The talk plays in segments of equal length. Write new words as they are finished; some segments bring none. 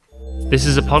This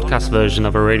is a podcast version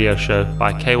of a radio show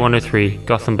by K103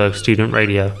 Gothenburg Student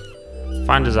Radio.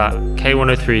 Find us at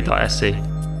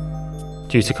k103.se.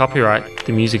 Due to copyright,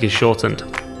 the music is shortened.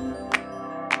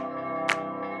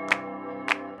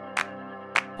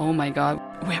 Oh my god,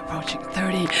 we're approaching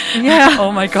 30. Yeah.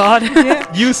 Oh my god. Yeah.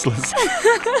 Useless.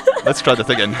 Let's try that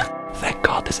again. Thank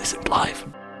god this isn't live.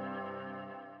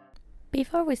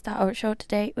 Before we start our show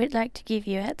today, we'd like to give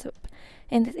you a heads up.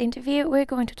 In this interview, we're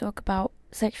going to talk about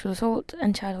sexual assault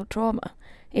and childhood trauma.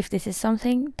 If this is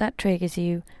something that triggers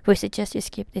you, we suggest you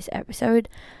skip this episode,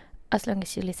 as long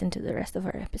as you listen to the rest of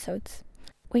our episodes.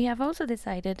 We have also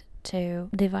decided to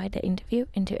divide the interview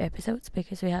into episodes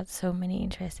because we had so many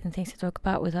interesting things to talk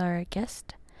about with our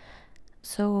guest.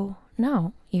 So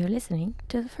now you're listening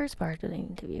to the first part of the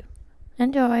interview.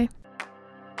 Enjoy!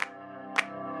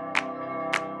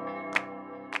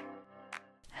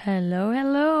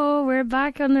 Hello, we're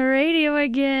back on the radio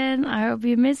again. I hope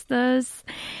you missed us.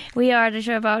 We are the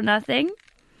show about nothing,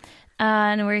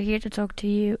 and we're here to talk to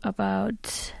you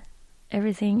about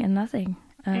everything and nothing,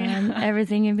 and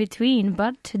everything in between.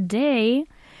 But today,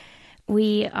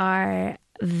 we are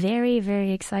very,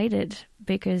 very excited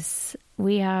because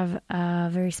we have a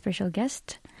very special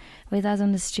guest with us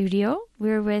on the studio.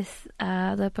 We're with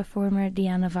the performer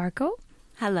Diana Varco.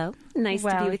 Hello. Nice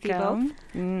to be with you both.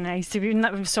 Nice to be.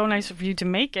 So nice of you to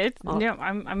make it. Oh. Yeah,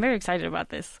 I'm very excited about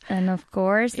this. And of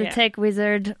course, the tech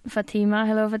wizard Fatima.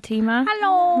 Hello, Fatima.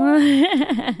 Hello.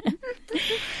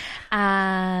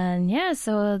 And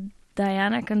so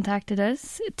Diana contacted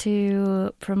us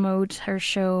to promote her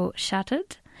show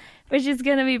Shattered, which is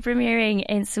going to be premiering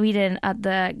in Sweden at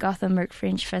the Gothenburg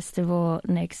Fringe Festival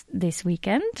this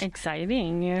weekend.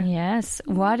 Exciting. Yes.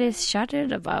 What is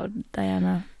Shattered about,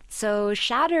 Diana? So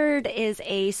Shattered is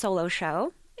a solo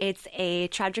show. It's a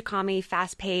tragicomedy,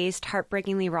 fast-paced,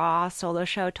 heartbreakingly raw solo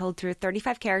show told through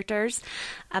 35 characters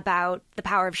about the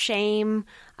power of shame,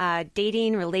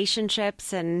 dating,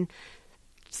 relationships, and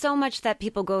so much that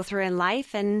people go through in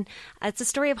life. And it's a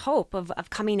story of hope, of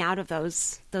coming out of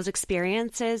those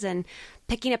experiences and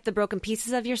picking up the broken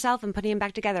pieces of yourself and putting them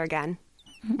back together again.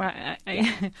 Well,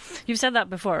 you've said that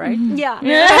before, right? Yeah.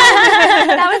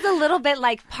 That was a little bit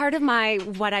like part of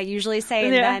what I usually say,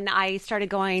 and then I started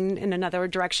going in another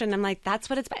direction. I'm like,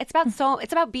 that's what it's about.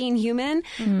 It's about being human,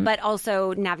 but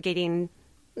also navigating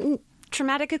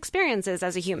traumatic experiences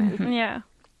as a human. Mm-hmm. Yeah.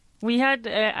 We had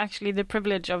actually the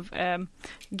privilege of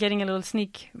getting a little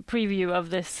sneak preview of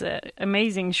this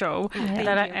amazing show,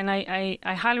 I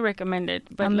highly recommend it.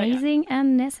 But amazing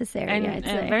and necessary, I'd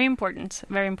say. Very important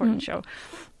show.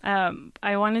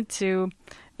 I wanted to,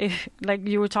 like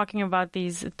you were talking about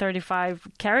these 35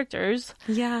 characters,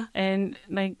 and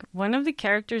like one of the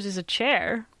characters is a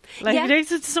chair.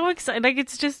 It's so exciting. Like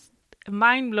it's just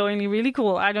mind-blowingly really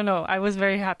cool. I don't know. I was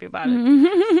very happy about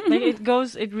it.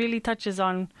 It really touches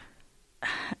on.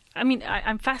 I mean,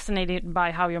 I'm fascinated by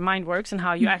how your mind works and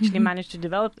how you actually managed to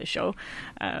develop the show,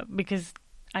 because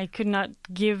I could not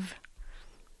give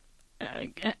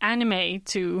anime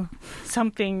to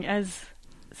something as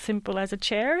simple as a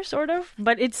chair, sort of.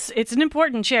 But it's an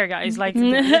important chair, guys. Like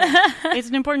it's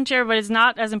an important chair, but it's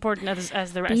not as important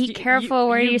as the rest. Be careful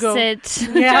where you sit.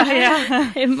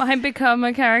 Yeah. It might become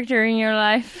a character in your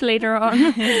life later on.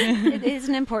 It is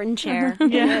an important chair.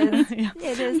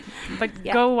 It is. But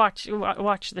go watch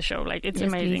the show. Like it's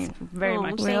amazing. Please. Very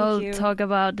much. We'll talk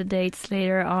about the dates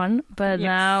later on, but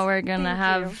now we're gonna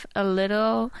have a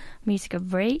little musical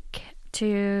break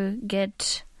to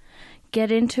get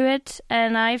into it.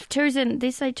 And I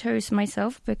chose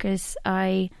myself because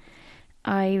I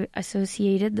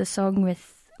associated the song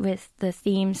with the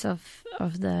themes of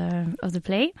the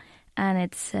play, and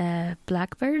it's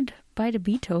Blackbird by the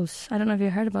Beatles. I don't know if you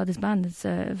heard about this band. It's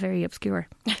very obscure.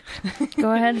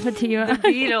 Go ahead, Fatima. The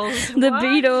Beatles. The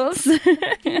Beatles.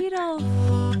 Beatles.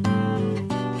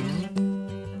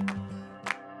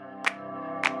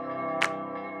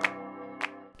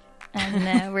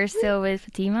 And we're still with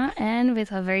Fatima and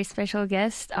with a very special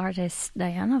guest, artist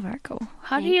Diana Varco.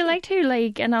 How do you like to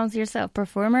announce yourself?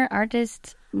 Performer,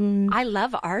 artist? I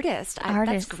love artist.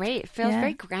 That's great. It feels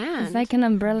very grand. It's like an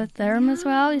umbrella term as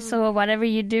well. So whatever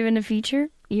you do in the future,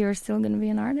 you're still going to be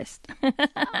an artist.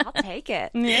 I'll take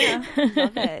it. Yeah.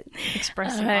 Love it.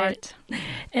 Expressing art.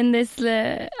 In this,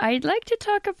 I'd like to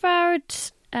talk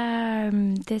about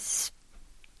this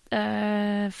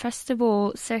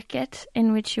festival circuit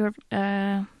in which you're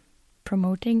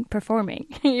performing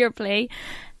your play,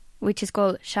 which is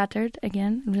called Shattered.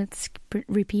 Again, let's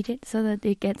repeat it so that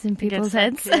it gets in people's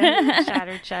heads.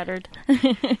 Shattered.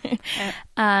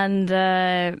 And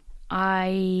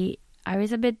I I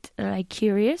was a bit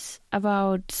curious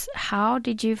about how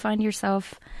did you find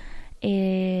yourself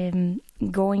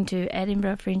going to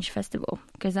Edinburgh Fringe Festival,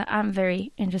 because I'm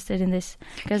very interested in this.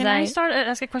 Can I start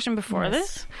ask a question before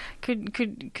this?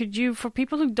 Could you, for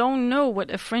people who don't know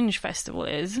what a fringe festival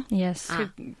is,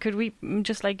 could we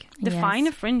just define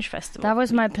a fringe festival? That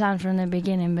was my plan from the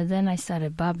beginning, but then I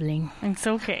started babbling. It's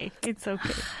okay.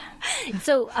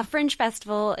 So a fringe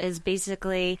festival is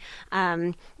basically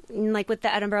like with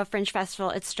the Edinburgh Fringe Festival,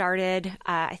 it started,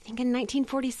 I think, in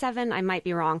 1947. I might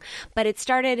be wrong. But it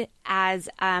started as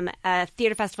a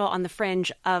theater festival on the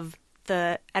fringe of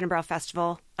the Edinburgh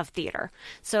Festival of Theatre.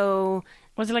 So...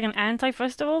 Was it like an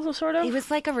anti-festival, sort of? It was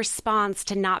like a response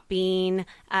to not being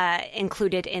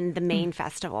included in the main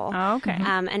festival. Oh, okay.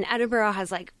 And Edinburgh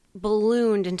has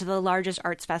ballooned into the largest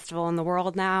arts festival in the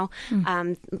world now,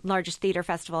 largest theater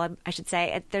festival, I should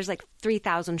say. There's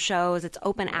 3,000 shows. It's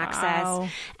open access,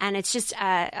 and it's just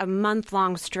a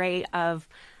month-long straight of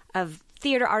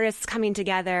theater artists coming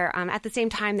together. At the same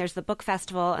time, there's the book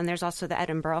festival, and there's also the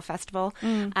Edinburgh Festival.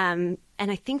 And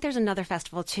I think there's another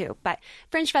festival too. But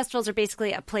fringe festivals are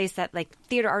basically a place that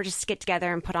theater artists get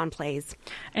together and put on plays.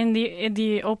 And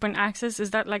the open access, is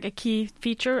that a key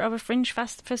feature of a fringe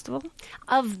festival?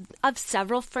 Of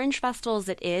several fringe festivals,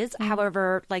 it is.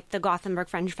 However, the Gothenburg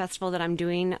Fringe Festival that I'm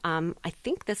doing, I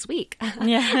think this week. This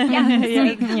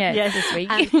week.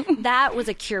 That was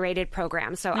a curated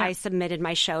program. So I submitted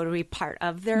my show to be part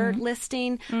of their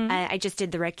listing. I just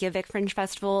did the Reykjavik Fringe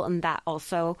Festival, and that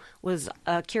also was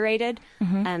curated.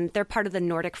 They're part of the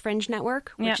Nordic Fringe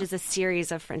Network, which is a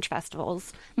series of fringe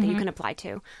festivals that you can apply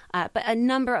to. But a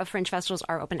number of fringe festivals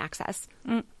are open access.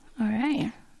 All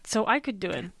right. So I could do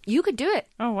it. You could do it.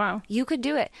 Oh, wow. You could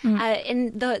do it.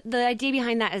 And the idea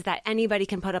behind that is that anybody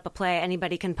can put up a play,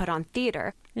 anybody can put on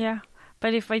theater. Yeah.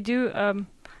 But if I do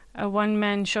a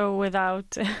one-man show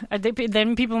without...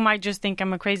 then people might just think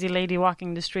I'm a crazy lady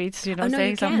walking the streets,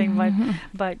 saying something.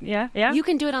 But yeah. You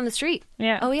can do it on the street.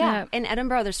 Yeah. Oh, yeah. In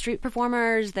Edinburgh, there's street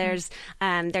performers. There's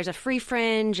a free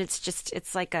fringe.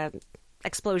 It's like a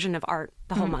explosion of art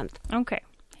the whole month. Okay.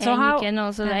 So you can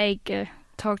also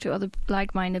talk to other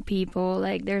like-minded people.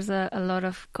 There's a lot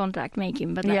of contact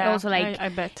making, but also I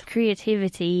bet.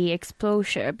 Creativity,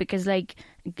 exposure, because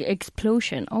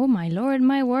explosion. Oh my lord,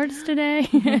 my words today.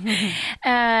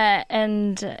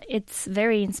 And it's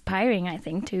very inspiring, I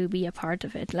think, to be a part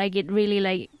of it. It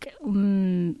really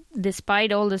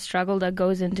despite all the struggle that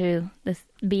goes into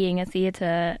being a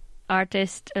theater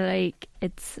artist,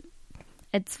 it's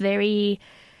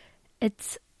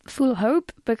full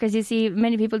hope, because you see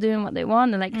many people doing what they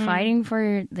want and fighting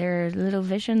for their little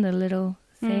vision, their little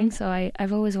thing. So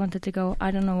I've always wanted to go. I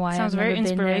don't know why. Sounds very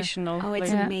inspirational. Oh,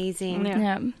 it's amazing.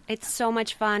 Yeah. It's so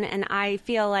much fun, and I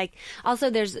feel also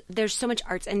there's so much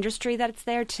arts industry that's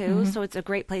there too. So it's a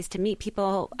great place to meet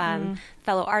people,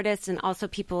 fellow artists, and also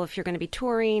people if you're going to be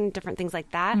touring, different things like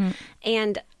that.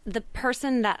 And the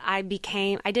person that I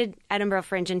did Edinburgh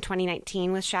Fringe in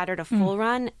 2019 with Shattered, a full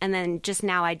run, and then just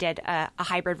now I did a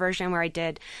hybrid version where I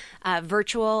did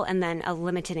virtual and then a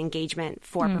limited engagement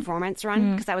performance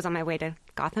run, because I was on my way to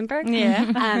Gothenburg.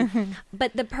 Yeah.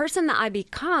 But the person that I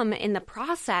become in the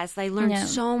process, I learned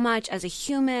so much as a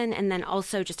human, and then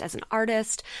also just as an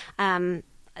artist.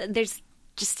 There's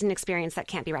just an experience that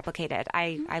can't be replicated.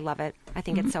 I love it. I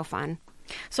think it's so fun.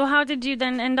 So how did you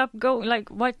then end up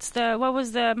what's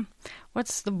the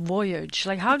voyage?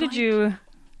 How did you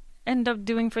end up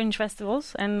doing fringe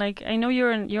festivals? And I know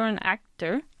you're an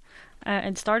actor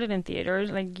and started in theater.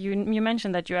 You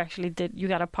mentioned that you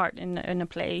got a part in a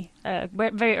play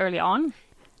very early on,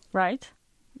 right?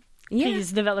 Yeah.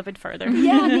 Please develop it further.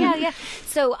 Yeah.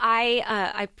 So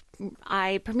I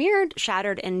premiered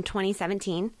Shattered in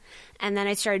 2017, and then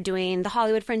I started doing the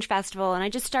Hollywood Fringe Festival, and I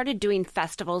just started doing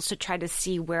festivals to try to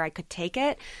see where I could take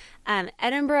it.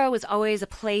 Edinburgh was always a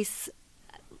place...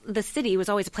 The city was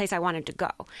always a place I wanted to go.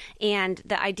 And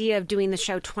the idea of doing the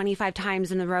show 25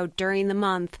 times in a row during the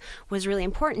month was really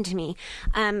important to me.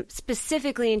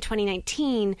 Specifically in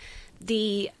 2019,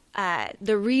 the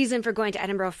reason for going to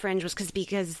Edinburgh Fringe was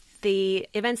because the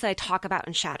events that I talk about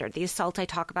in Shattered, the assault I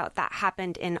talk about, that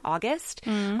happened in August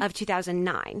of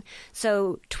 2009.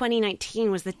 So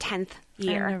 2019 was the 10th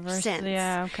year since.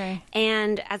 Yeah, okay.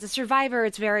 And as a survivor,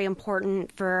 it's very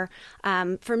important for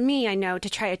me, I know, to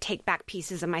try to take back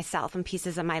pieces of myself and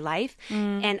pieces of my life.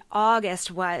 And August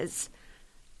was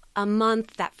a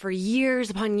month that for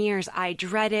years upon years I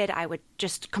dreaded. I would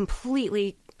just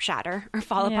completely shatter or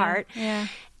fall apart. Yeah.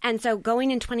 And so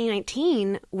going in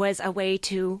 2019 was a way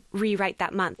to rewrite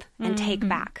that month and take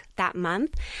back that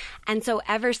month. And so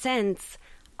ever since,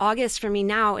 August for me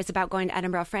now is about going to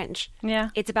Edinburgh Fringe. Yeah.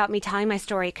 It's about me telling my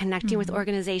story, connecting with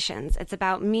organizations. It's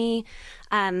about me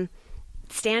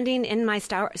standing in my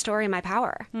story and my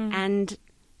power. And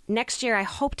next year, I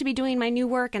hope to be doing my new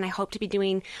work, and I hope to be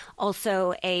doing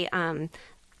also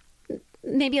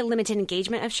maybe a limited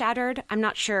engagement of Shattered. I'm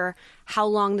not sure how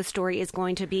long the story is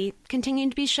going to be continuing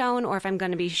to be shown, or if I'm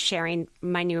going to be sharing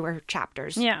my newer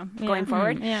chapters going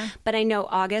forward. But I know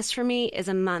August for me is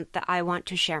a month that I want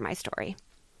to share my story.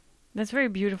 That's very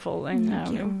beautiful, and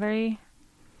I'm very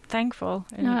thankful.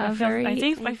 And I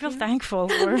feel thankful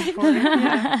for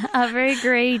a very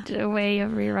great way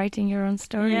of rewriting your own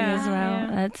story as well.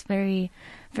 That's very,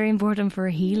 very important for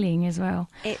healing as well.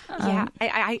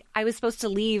 I was supposed to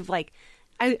leave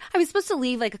I was supposed to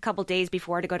leave like a couple days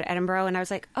before to go to Edinburgh, and I was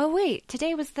like, oh wait,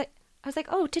 today was the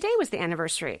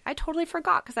anniversary. I totally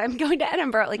forgot because I'm going to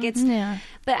Edinburgh. Like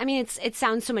but I mean, it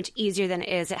sounds so much easier than it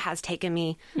is. It has taken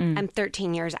me. I'm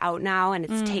 13 years out now, and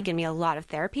it's taken me a lot of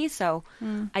therapy. So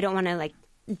I don't want to like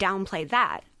downplay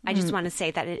that. I just want to say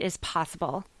that it is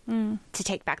possible to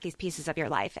take back these pieces of your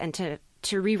life and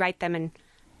to rewrite them and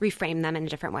reframe them in a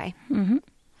different way.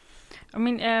 I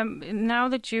mean, now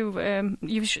that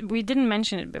we didn't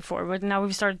mention it before, but now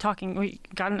we've started talking, we've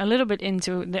gotten a little bit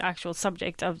into the actual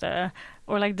subject of the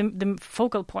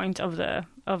focal point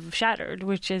of Shattered,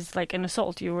 which is like an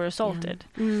assault. You were assaulted.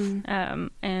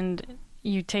 And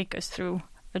you take us through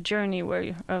a journey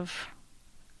of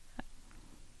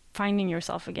finding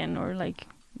yourself again, or like,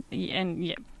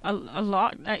 a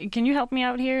lot. Can you help me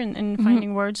out here in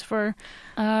finding words for?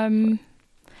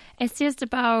 It's just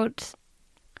about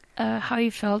how you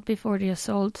felt before the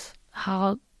assault,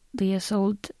 how the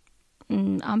assault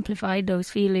amplified those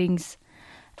feelings,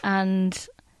 and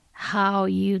how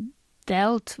you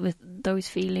dealt with those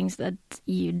feelings that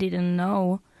you didn't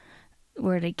know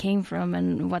where they came from,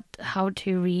 and how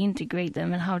to reintegrate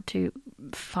them, and how to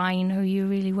find who you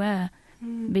really were,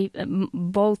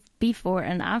 both before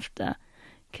and after.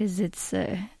 Because it's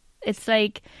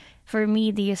like, for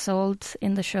me, the assault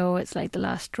in the show, it's like the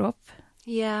last drop.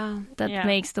 That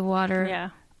makes the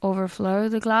water overflow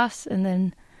the glass, and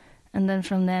then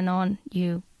from then on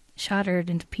you shattered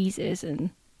into pieces, and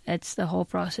it's the whole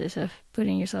process of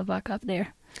putting yourself back up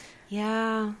there.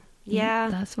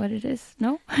 That's what it is.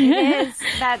 No, it is.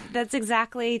 That's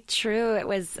exactly true. It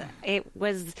was.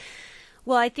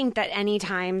 Well, I think that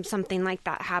anytime something like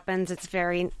that happens, it's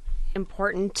very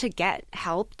important to get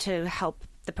help, to help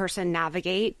the person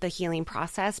navigate the healing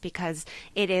process, because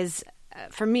it is.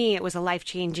 For me, it was a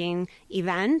life-changing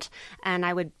event, and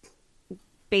I would,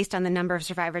 based on the number of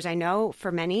survivors I know,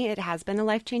 for many, it has been a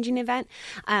life-changing event.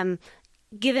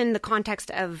 Given the context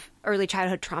of early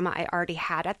childhood trauma I already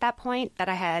had at that point, that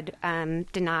I had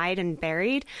denied and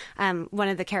buried, one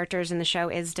of the characters in the show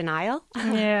is Denial.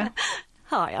 Hi,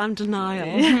 I'm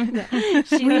Denial.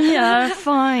 We are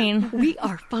fine. We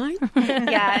are fine.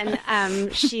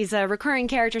 And she's a recurring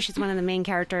character. She's one of the main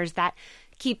characters that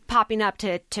keep popping up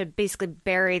to basically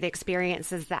bury the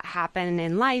experiences that happen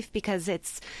in life, because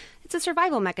it's a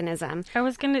survival mechanism. I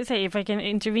was going to say, if I can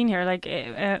intervene here, like,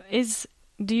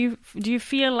 do you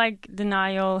feel like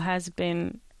Denial has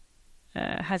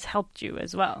helped you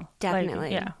as well?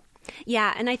 Definitely.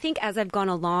 And I think as I've gone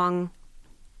along,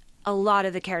 a lot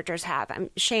of the characters have.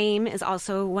 Shame is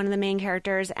also one of the main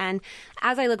characters, and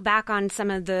as I look back on some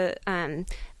of the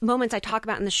moments I talk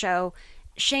about in the show,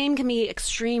 shame can be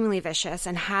extremely vicious,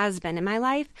 and has been in my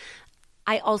life.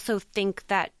 I also think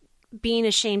that being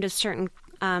ashamed of certain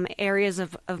areas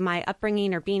of my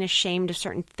upbringing, or being ashamed of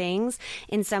certain things,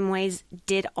 in some ways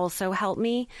did also help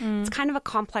me. It's kind of a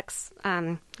complex...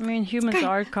 I mean, humans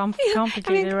are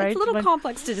complicated, right? It's a little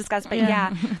complex to discuss, but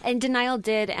and Denial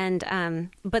did, and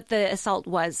but the assault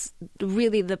was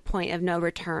really the point of no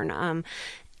return.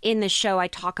 In the show, I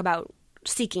talk about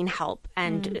seeking help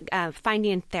and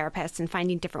finding therapists and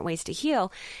finding different ways to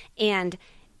heal. And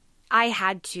I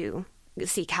had to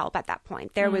seek help at that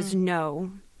point. There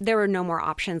were no more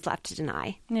options left to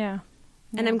deny. And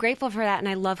I'm grateful for that, and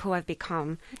I love who I've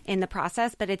become in the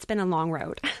process, but it's been a long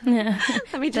road.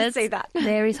 Let me just say that.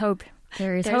 There is hope.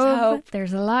 There's hope.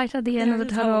 There's a light at the end of the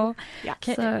tunnel.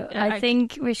 So I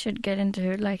think we should get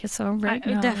into like a song right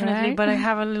now. Definitely, right? But I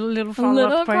have a little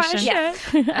follow-up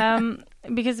question.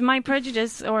 Because my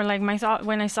prejudice, or like my thought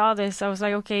when I saw this, I was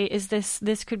like, okay, is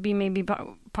this could be maybe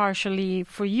partially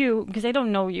for you, because I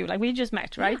don't know you, like we just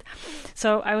met, right?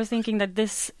 So I was thinking that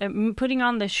this putting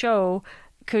on the show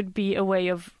could be a way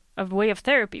of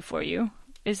therapy for you.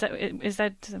 Is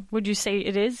that would you say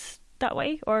it is that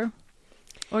way, or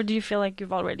do you feel like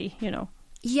you've already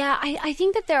Yeah, I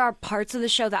think that there are parts of the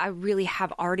show that I really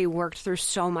have already worked through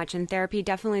so much in therapy.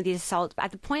 Definitely the assault.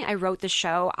 At the point I wrote the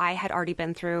show, I had already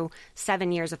been through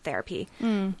 7 years of therapy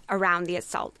around the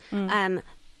assault.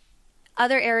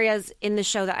 Other areas in the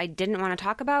show that I didn't want to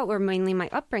talk about were mainly my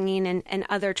upbringing and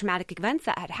other traumatic events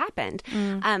that had happened.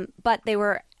 But they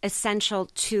were essential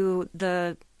to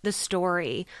the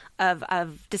story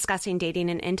of discussing dating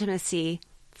and intimacy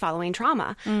following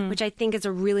trauma, which I think is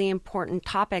a really important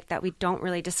topic that we don't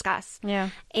really discuss. Yeah.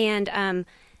 And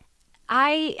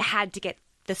I had to get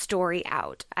the story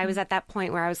out. I was at that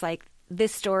point where I was like,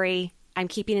 this story I'm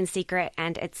keeping in secret,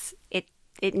 and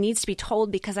it needs to be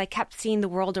told, because I kept seeing the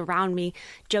world around me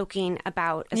joking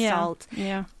about assault.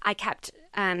 Yeah. I kept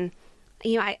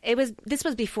this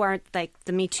was before like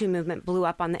the Me Too movement blew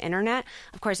up on the internet.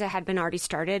 Of course, it had been already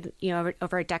started,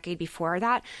 over a decade before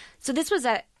that. So this was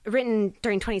written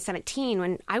during 2017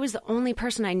 when I was the only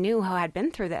person I knew who had been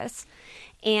through this.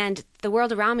 And the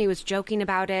world around me was joking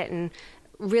about it and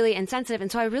really insensitive.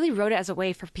 And so I really wrote it as a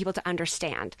way for people to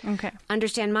understand. Okay.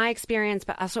 Understand my experience,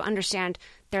 but also understand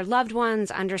their loved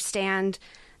ones, understand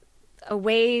a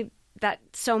way that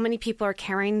so many people are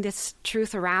carrying this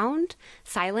truth around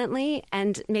silently.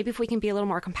 And maybe if we can be a little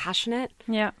more compassionate,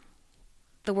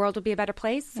 the world will be a better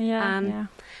place.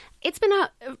 It's been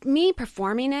me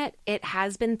performing it. It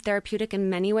has been therapeutic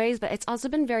in many ways, but it's also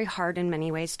been very hard in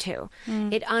many ways too.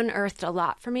 It unearthed a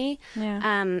lot for me.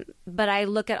 But I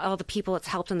look at all the people it's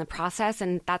helped in the process,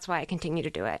 and that's why I continue to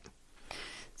do it.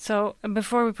 So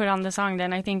before we put on the song,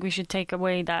 then I think we should take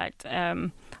away that,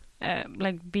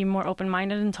 be more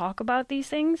open-minded and talk about these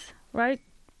things, right?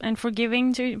 And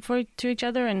forgiving to each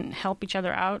other and help each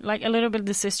other out, like a little bit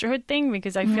the sisterhood thing,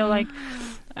 because I feel like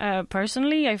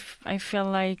personally, I feel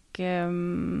like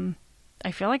I've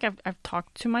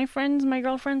talked to my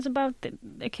girlfriends about the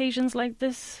occasions like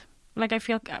this. Like I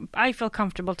feel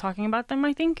comfortable talking about them,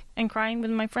 I think, and crying with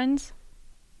my friends.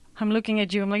 I'm looking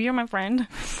at you. I'm like, you're my friend,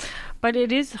 but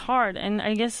it is hard, and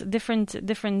I guess different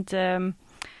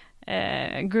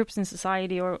groups in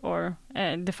society or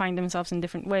define themselves in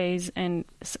different ways, and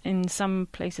in some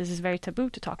places it's very taboo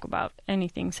to talk about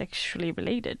anything sexually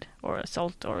related or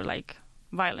assault or like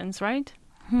violence, right?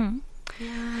 Yeah.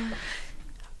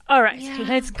 All right,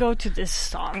 let's go to this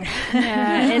song.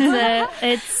 I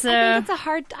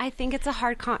think it's a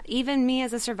hard even me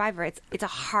as a survivor, it's a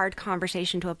hard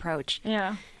conversation to approach.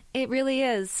 Yeah, it really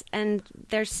is. And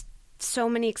there's so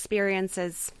many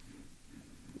experiences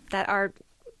that are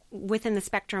within the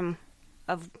spectrum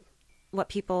of what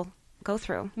people go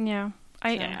through. Yeah.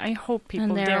 I hope people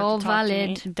and they're all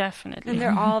valid. Definitely. And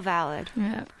they're all valid.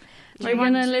 Yeah. We're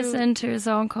going to listen to a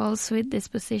song called Sweet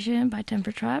Disposition by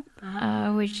Temper Trap,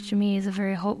 which to me is a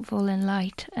very hopeful and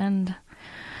light and,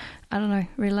 I don't know,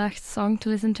 relaxed song to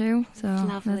listen to.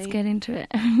 So let's get into it.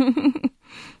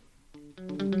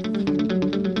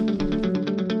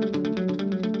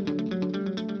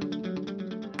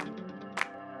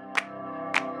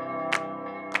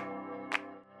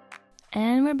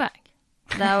 And we're back.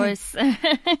 That was...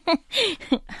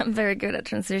 I'm very good at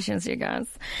transitions, you guys.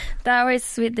 That was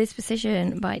Sweet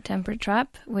Disposition by Temper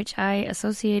Trap, which I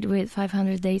associate with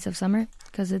 500 Days of Summer,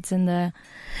 because it's in the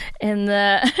in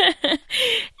the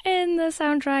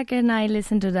soundtrack, and I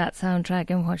listened to that soundtrack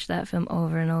and watched that film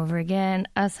over and over again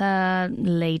as a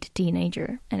late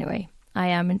teenager. Anyway, I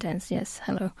am intense, yes,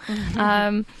 hello.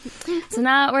 So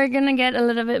now we're going to get a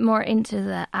little bit more into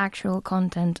the actual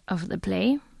content of the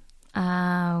play.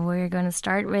 We're going to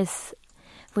start with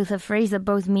a phrase that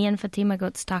both me and Fatima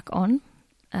got stuck on.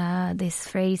 This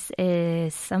phrase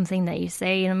is something that you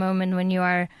say in a moment when you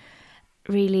are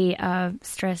really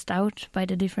stressed out by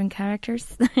the different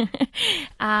characters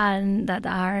and that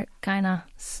are kind of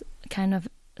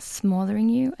smothering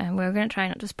you. And we're going to try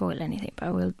not to spoil anything,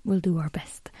 but we'll do our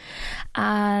best.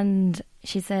 And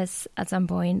she says at some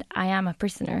point, I am a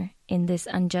prisoner in this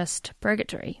unjust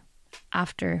purgatory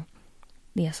after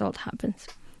the assault happens.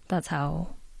 That's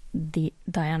how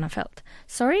Diana felt.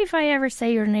 Sorry if I ever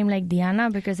say your name like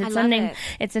Diana, because it's a name.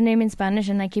 It's a name in Spanish,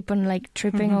 and I keep on like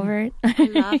tripping over it. I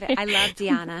love it. I love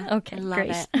Diana. Okay, I love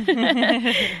great.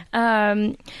 it.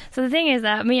 So the thing is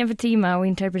that me and Fatima, we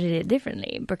interpreted it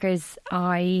differently, because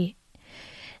I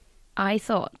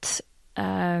thought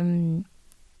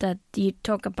that you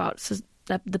talk about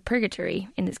that the purgatory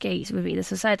in this case would be the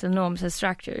societal norms and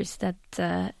structures that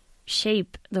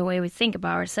shape the way we think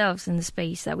about ourselves in the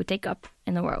space that we take up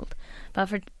in the world. But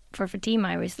for Fatima,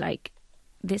 I was like,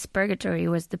 this purgatory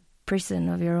was the prison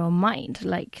of your own mind,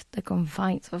 like the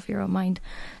confines of your own mind.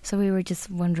 So we were just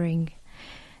wondering,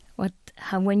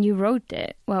 how when you wrote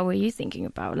it, what were you thinking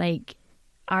about? Like,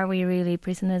 are we really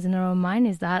prisoners in our own mind?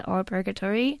 Is that our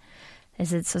purgatory?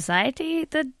 Is it society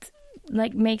that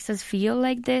like makes us feel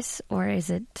like this, or is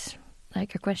it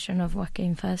like a question of what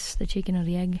came first, the chicken or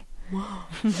the egg? Wow,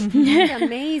 that's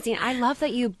amazing! I love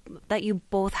that you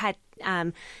both had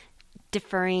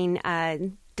differing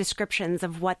descriptions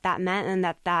of what that meant, and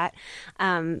that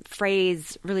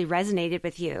phrase really resonated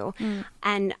with you.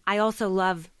 And I also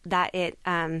love that it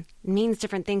means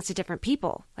different things to different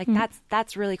people. Like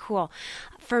that's really cool.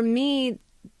 For me,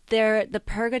 the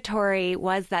purgatory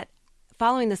was that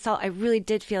following the salt, I really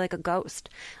did feel like a ghost.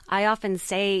 I often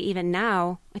say, even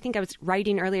now, I think I was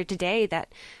writing earlier today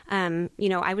that, I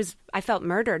felt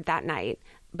murdered that night,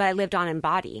 but I lived on in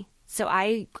body. So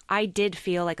I did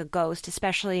feel like a ghost,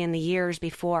 especially in the years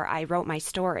before I wrote my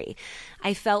story.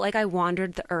 I felt like I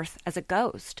wandered the earth as a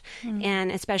ghost,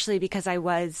 and especially because I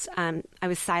was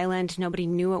silent. Nobody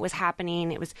knew what was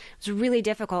happening. It was really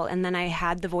difficult. And then I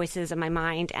had the voices of my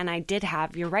mind, and I did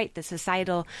have, you're right, the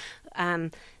societal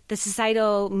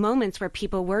moments where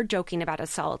people were joking about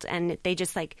assault, and they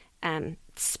just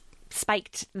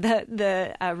spiked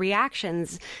the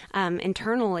reactions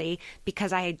internally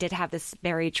because I did have this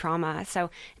buried trauma. So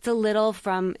it's a little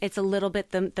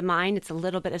bit the mind, it's a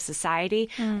little bit of society.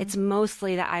 It's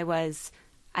mostly that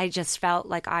I just felt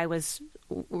like I was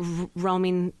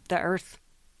roaming the earth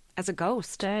as a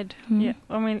ghost. Dead. Yeah.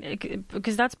 I mean,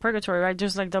 because that's purgatory, right?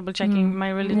 Just like double checking my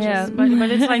religious, but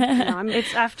it's like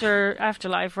it's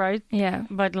afterlife, right? Yeah.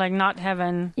 But like not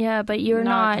heaven. Yeah, but you're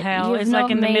not hell. It's like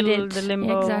not in the made middle, it, the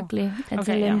limbo. Exactly. It's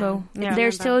a limbo. Yeah.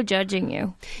 They're still judging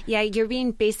you. Yeah, you're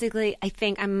being basically. I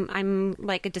think I'm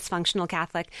like a dysfunctional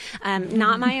Catholic.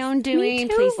 Not my own doing.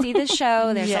 Please see the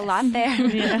show. There's a lot there.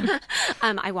 Yeah.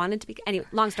 I wanted to be anyway.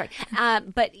 Long story.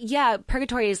 But yeah,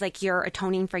 purgatory is like you're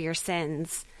atoning for your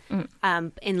sins.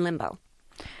 In limbo,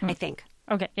 I think.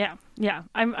 Okay, yeah.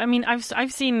 I mean,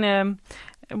 I've seen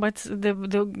what's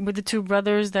with the two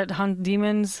brothers that hunt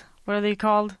demons. What are they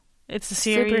called? It's a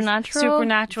series.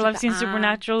 Supernatural. I've seen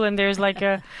Supernatural, and there's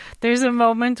a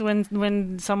moment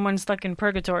when someone's stuck in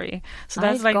purgatory. So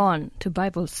that's I've gone to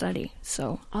Bible study.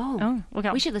 So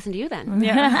okay. We should listen to you then.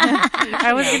 Yeah,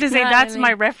 I was going to say that's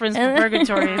my reference for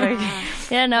purgatory.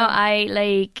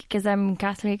 Because I'm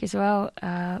Catholic as well,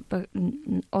 but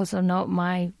also not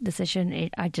my decision.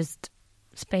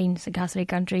 Spain's a Catholic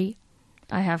country.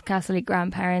 I have Catholic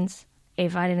grandparents.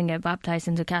 If I didn't get baptized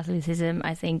into Catholicism,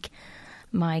 I think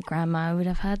my grandma would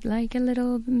have had like a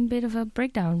little bit of a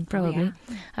breakdown, probably. Oh,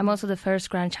 yeah. I'm also the first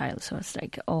grandchild, so it's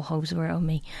like all hopes were on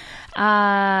me.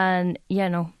 And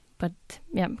but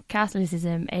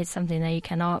Catholicism is something that you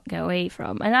cannot get away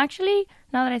from. And actually,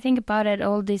 now that I think about it,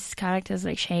 all these characters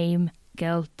like shame,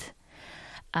 guilt,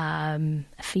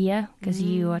 fear, because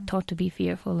you are taught to be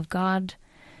fearful of God,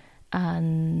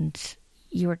 and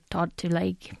you're taught to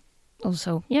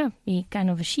also, be kind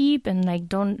of a sheep and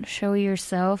don't show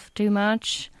yourself too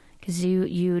much because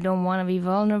you don't want to be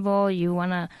vulnerable. You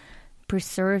want to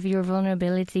preserve your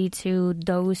vulnerability to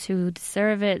those who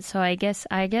deserve it. So I guess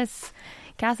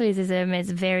Catholicism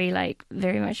is very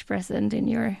much present in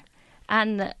your,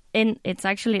 and it's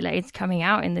actually it's coming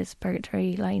out in this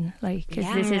purgatory line,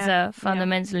 because this is a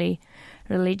fundamentally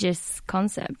religious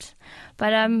concept.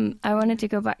 But I wanted to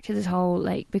go back to this whole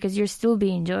because you're still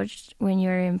being judged when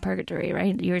you're in purgatory,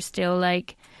 right? You're still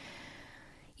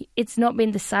it's not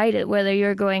been decided whether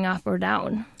you're going up or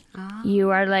down.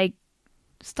 You are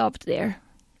stopped there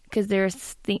because there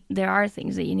are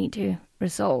things that you need to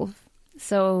resolve.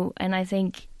 So, and I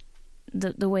think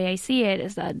the way I see it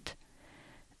is that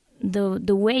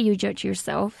the way you judge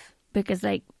yourself, because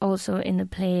also in the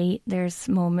play there's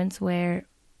moments where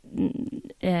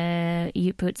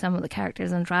you put some of the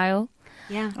characters on trial.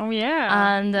 Yeah. Oh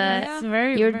yeah. And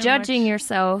very, you're very judging much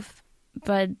yourself,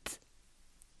 but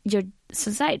your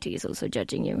society is also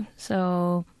judging you.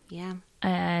 So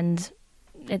and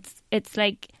it's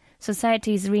like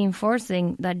society is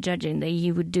reinforcing that judging that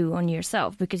you would do on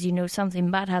yourself because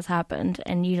something bad has happened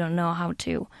and you don't know how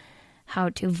to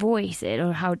voice it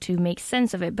or how to make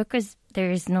sense of it because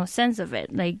there is no sense of it.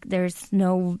 There's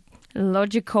no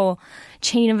logical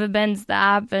chain of events that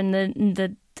happen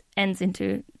that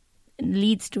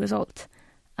leads to assault,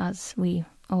 as we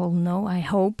all know, I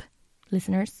hope,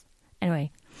 listeners.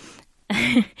 Anyway.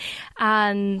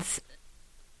 And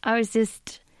I was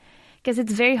just, because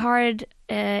it's very hard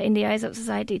in the eyes of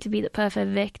society to be the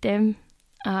perfect victim.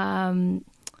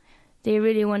 They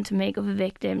really want to make of a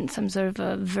victim some sort of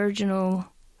a virginal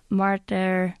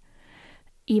martyr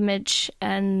image,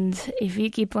 and if you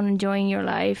keep on enjoying your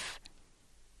life,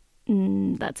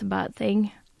 that's a bad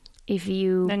thing.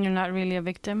 Then you're not really a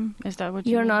victim. Is that what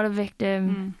you're not a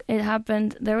victim? It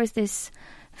happened. There was this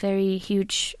very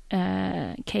huge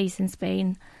case in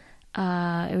Spain.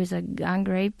 It was a gang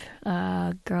rape.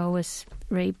 A girl was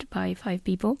raped by 5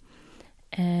 people.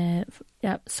 And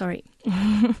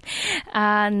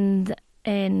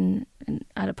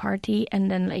at a party, and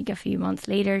then like a few months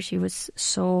later, she was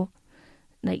seen.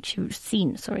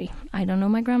 Sorry, I don't know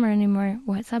my grammar anymore.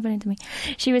 What's happening to me?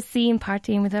 She was seen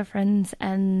partying with her friends,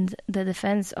 and the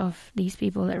defense of these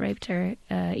people that raped her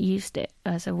used it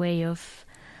as a way of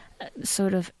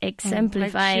sort of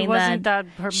exemplifying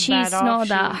she's not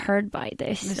that hurt by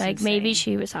this. Like maybe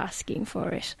she was asking for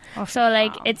it. So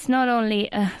like it's not only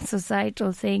a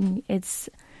societal thing.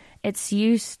 It's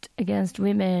used against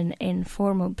women in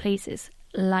formal places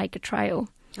like a trial.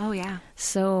 Oh yeah.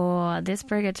 So this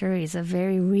purgatory is a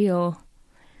very real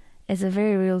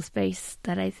space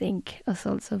that I think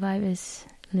assault survivors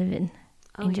live in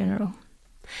general.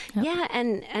 Yep. Yeah,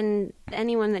 and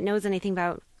anyone that knows anything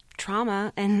about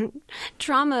trauma,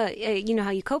 you know how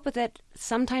you cope with it.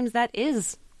 Sometimes that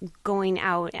is going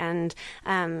out, and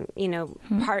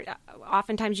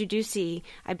oftentimes you do see.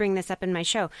 I bring this up in my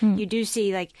show. You do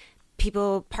see like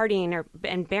people partying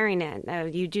and burying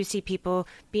it. You do see people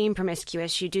being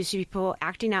promiscuous. You do see people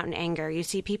acting out in anger. You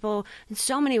see people in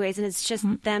so many ways, and it's just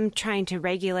them trying to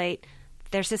regulate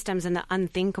their systems and the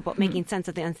unthinkable, making sense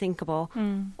of the unthinkable,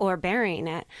 or burying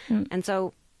it. And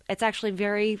so it's actually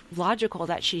very logical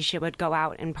that she would go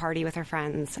out and party with her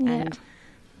friends.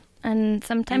 And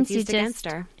sometimes used against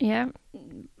her. Yeah,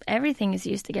 everything is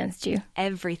used against you.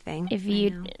 Everything. If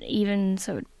you even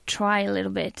try a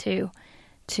little bit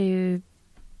to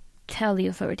tell the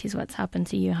authorities what's happened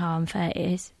to you, how unfair it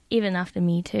is, even after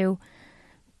Me Too,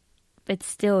 it's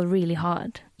still really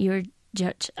hard. You're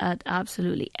judged at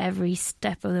absolutely every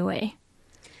step of the way.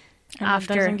 And after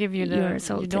that doesn't give you you're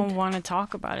assaulted. You don't want to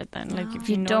talk about it then. Like if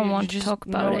you don't want to talk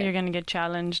about it, you're going to get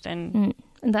challenged. And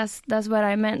that's what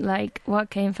I meant. Like, what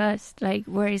came first? Like,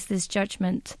 where is this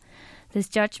judgment? This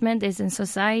judgment is in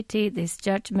society. This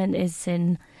judgment is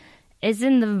in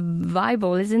the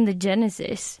Bible. Is in the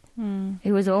Genesis.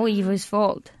 It was all Eve's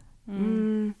fault.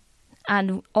 And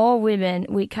all women,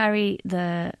 we carry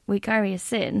a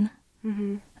sin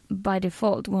by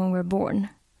default when we're born,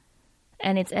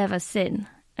 and it's Eva's sin.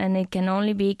 And it can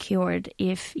only be cured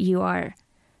if you are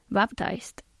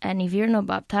baptized. And if you're not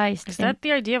baptized... Is that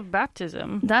the idea of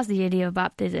baptism? That's the idea of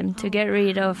baptism, to get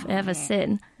rid of Eva's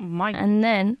sin. And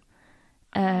then,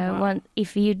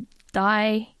 if you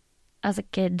die as a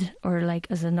kid or like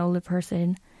as an older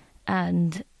person,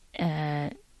 and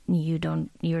you've not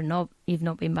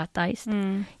been baptized,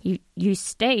 you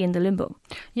stay in the limbo.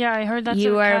 Yeah, I heard that's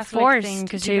you a are Catholic forced thing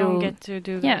because to, you don't get to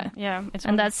do that. Yeah,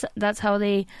 and that's how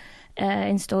they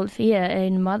installed fear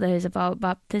in mothers about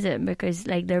baptism, because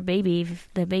like their baby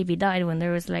died when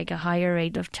there was like a higher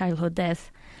rate of childhood death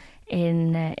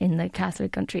in the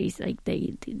Catholic countries. Like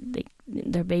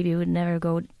their baby would never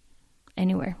go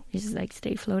anywhere. It's just like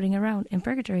stay floating around in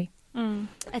purgatory.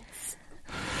 It's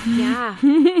yeah. I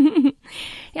think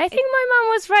my mom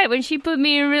was right when she put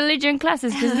me in religion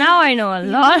classes, because now I know a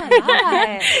lot.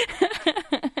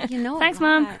 You know, thanks,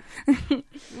 Mom.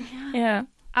 Yeah.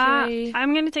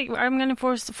 I'm gonna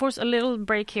force a little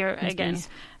break here again.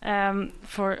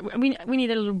 We need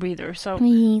a little breather. So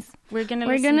please. we're gonna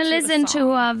listen to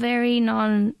a very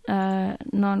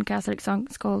non-Catholic song.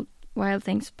 It's called "Wild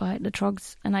Things" by the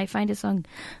Trogs, and I find the song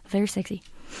very sexy.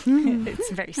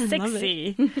 It's very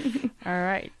sexy. All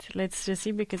right, let's just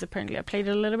see, because apparently I played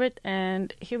it a little bit,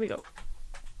 and here we go.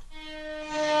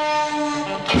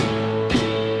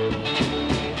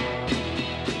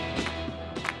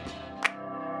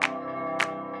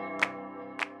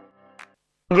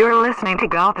 You're listening to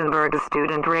Gothenburg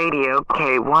Student Radio,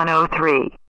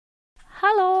 K103.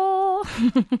 Hello!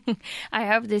 I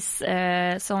hope this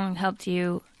song helped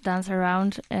you dance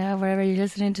around wherever you're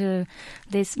listening to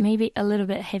this maybe a little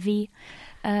bit heavy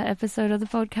episode of the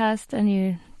podcast, and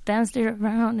you danced it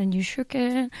around and you shook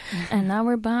it, and now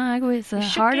we're back with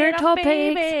harder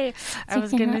topics. I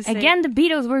was gonna say again, the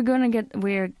Beatles. We're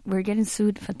getting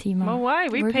sued, Fatima. Well, why?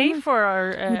 We pay for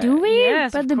our. Do we?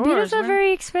 Yes, but the Beatles are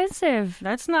very expensive.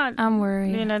 That's not. I'm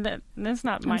worried. You know that's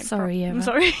not my. I'm sorry, Eva. I'm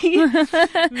sorry.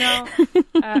 No,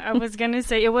 I was gonna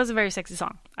say it was a very sexy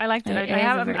song. I liked it. I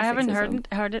haven't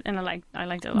heard it, and I liked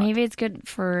it a lot. Maybe it's good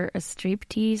for a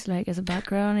striptease, like as a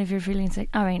background if you're feeling sick.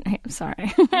 I mean, I'm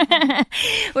sorry.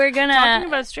 We're gonna talking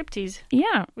about striptease.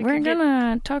 Yeah, we're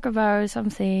gonna talk about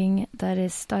something that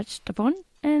is touched upon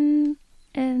in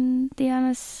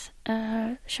Diana's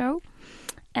show,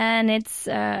 and it's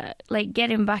like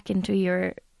getting back into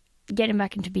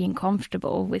being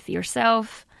comfortable with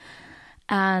yourself,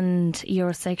 and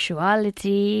your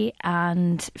sexuality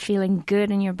and feeling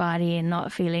good in your body and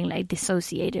not feeling like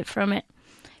dissociated from it.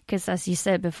 Because as you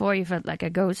said before, you felt like a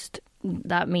ghost.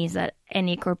 That means that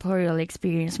any corporeal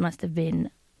experience must have been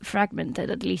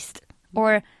fragmented at least,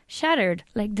 or shattered,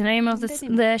 like the name of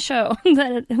the show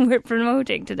that we're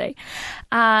promoting today.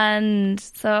 And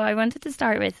so I wanted to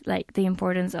start with like the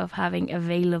importance of having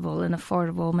available and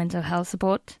affordable mental health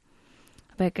support,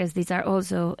 because these are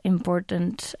also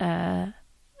important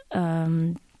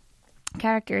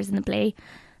characters in the play.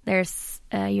 There's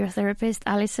your therapist,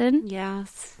 Alison.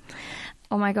 Yes.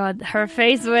 Oh my God, her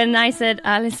face when I said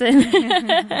Alison.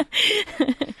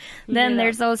 Then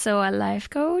there's also a life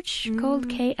coach called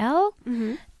KL.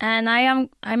 And I'm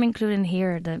including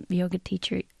here the yoga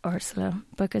teacher, Ursula,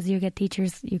 because yoga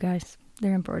teachers, you guys,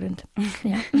 they're important.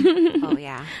 Yeah. Oh,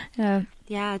 yeah.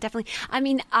 Yeah, definitely. I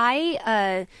mean,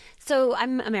 so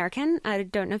I'm American. I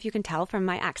don't know if you can tell from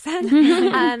my accent.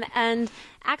 And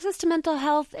access to mental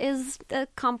health is a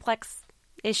complex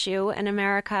issue in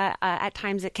America. At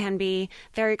times it can be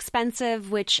very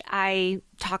expensive, which I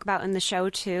talk about in the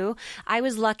show too. I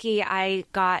was lucky. I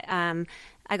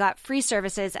got free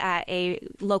services at a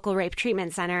local rape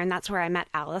treatment center, and that's where I met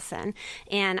Allison.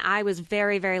 And I was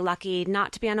very, very lucky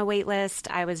not to be on a wait list.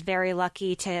 I was very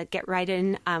lucky to get right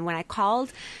in when I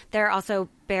called. There are also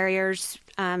barriers,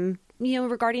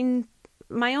 regarding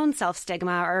my own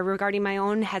self-stigma or regarding my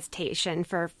own hesitation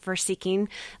for seeking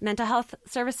mental health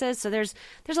services. So there's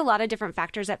a lot of different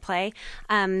factors at play.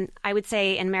 I would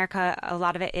say in America, a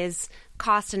lot of it is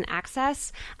cost and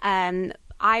access.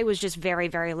 I was just very,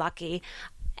 very lucky.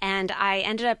 And I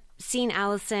ended up seeing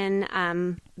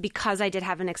Allison because I did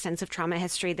have an extensive trauma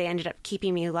history. They ended up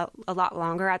keeping me a lot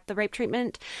longer at the rape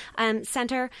treatment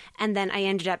center. And then I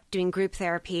ended up doing group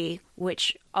therapy,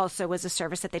 which also was a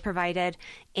service that they provided.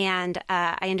 And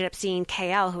I ended up seeing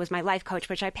KL, who was my life coach,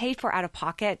 which I paid for out of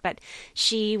pocket. But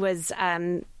she was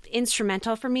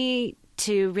instrumental for me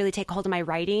to really take hold of my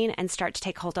writing and start to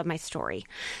take hold of my story.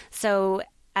 So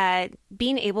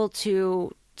being able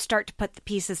to start to put the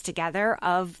pieces together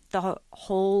of the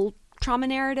whole trauma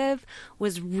narrative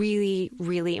was really,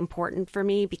 really important for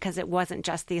me, because it wasn't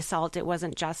just the assault. It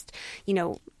wasn't just,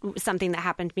 something that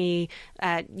happened to me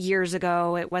years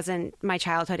ago. It wasn't my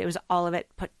childhood. It was all of it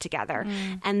put together.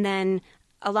 And then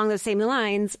along those same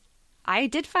lines, I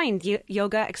did find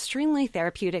yoga extremely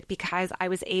therapeutic, because I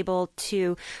was able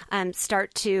to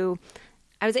start to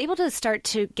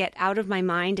get out of my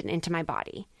mind and into my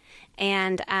body.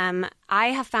 And I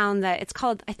have found that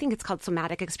I think it's called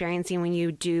somatic experiencing when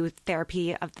you do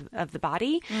therapy of the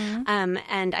body.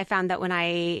 And I found that when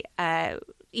I,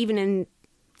 even in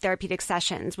therapeutic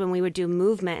sessions, when we would do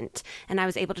movement and I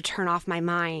was able to turn off my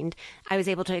mind, I was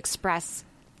able to express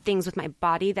things with my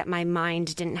body that my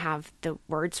mind didn't have the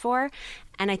words for.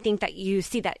 And I think that you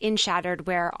see that in Shattered,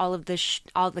 where all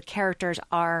the characters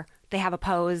they have a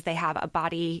pose, they have a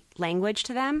body language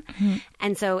to them.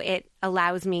 And so it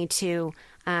allows me to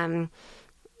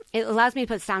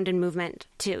put sound and movement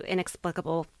to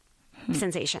inexplicable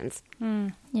sensations.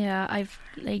 Yeah, I've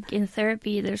in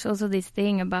therapy, there's also this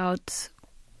thing about,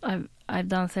 I've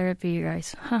done therapy, you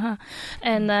guys.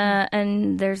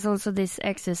 And there's also this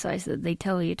exercise that they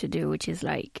tell you to do, which is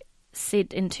like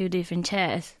sit in 2 different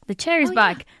chairs. The chair is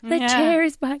back. The chair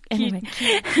is back. Anyway.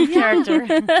 Character.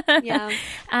 Yeah.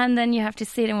 And then you have to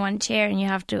sit in one chair and you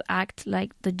have to act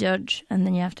like the judge, and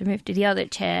then you have to move to the other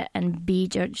chair and be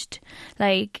judged.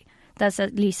 Like, that's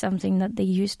at least something that they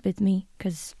used with me,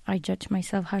 because I judge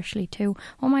myself harshly too.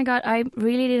 Oh my God, I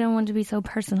really didn't want to be so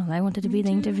personal. I wanted to be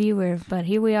the interviewer, but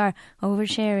here we are,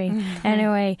 oversharing.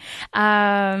 Anyway,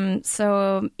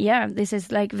 so yeah, this is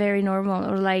like very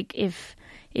normal. Or like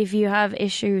if you have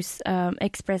issues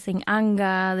expressing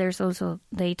anger,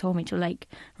 they told me to like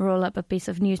roll up a piece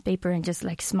of newspaper and just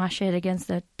like smash it against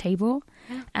the table.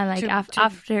 And like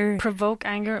after provoke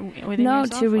anger within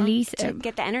yourself? To release to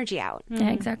get the energy out.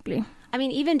 Yeah, exactly. I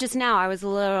mean, even just now, I was a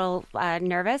little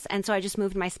nervous, and so I just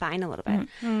moved my spine a little bit.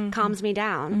 Calms me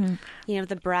down.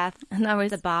 The breath, and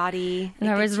the body. And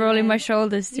I was rolling my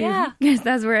shoulders too. Yeah. Because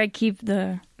that's where I keep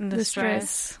the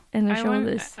stress in the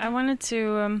shoulders. I wanted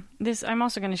to, I'm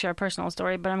also going to share a personal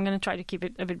story, but I'm going to try to keep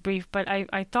it a bit brief. But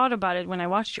I thought about it when I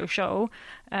watched your show.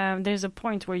 There's a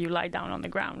point where you lie down on the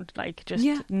ground, like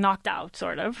just knocked out,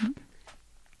 sort of.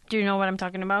 Do you know what I'm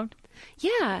talking about?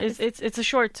 Yeah, it's a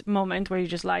short moment where you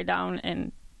just lie down,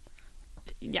 and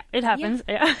it happens.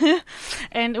 Yeah.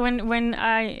 And when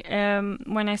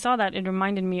I saw that, it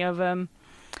reminded me of I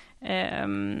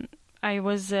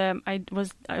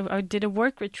did a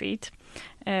work retreat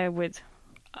with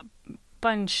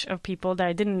bunch of people that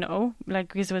I didn't know,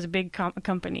 like, because it was a big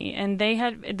company, and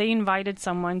they invited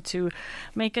someone to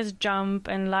make us jump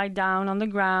and lie down on the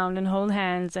ground and hold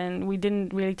hands, and we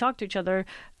didn't really talk to each other.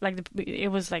 Like, it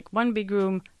was like one big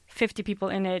room, 50 people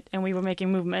in it, and we were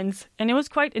making movements, and it was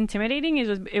quite intimidating.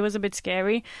 It was a bit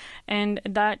scary, and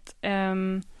that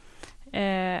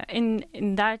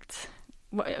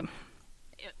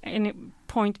in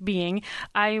point being,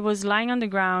 I was lying on the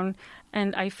ground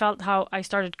and I felt how I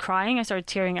started crying. I started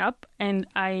tearing up, and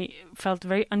I felt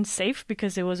very unsafe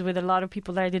because it was with a lot of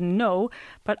people that I didn't know.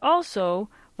 But also,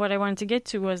 what I wanted to get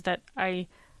to was that I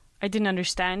didn't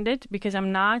understand it, because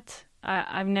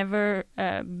I've never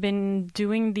been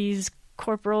doing these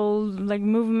corporal like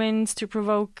movements to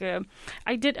provoke.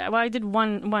 I did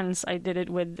one once. I did it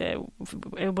with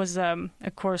it was a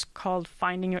course called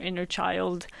Finding Your Inner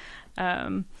Child,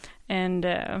 and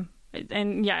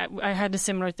yeah, I had a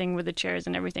similar thing with the chairs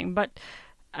and everything. But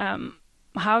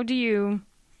how do you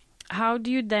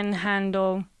then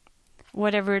handle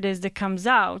whatever it is that comes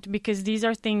out? Because these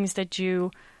are things that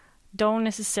you haven't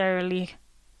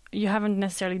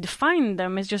necessarily defined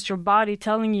them. It's just your body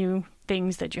telling you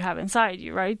things that you have inside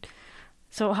you, right?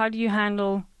 So how do you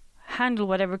handle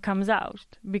whatever comes out?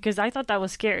 Because I thought that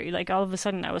was scary. Like, all of a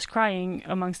sudden I was crying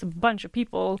amongst a bunch of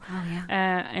people. Oh, yeah.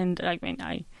 And I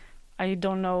mean, I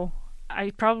don't know.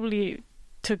 I probably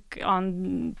took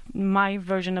on my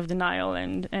version of denial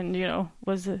and you know,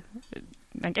 was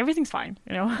like, everything's fine,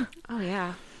 you know? Oh,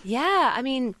 yeah. Yeah, I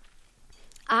mean,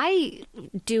 I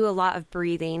do a lot of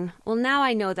breathing. Well, now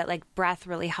I know that like breath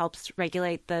really helps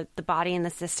regulate the body and the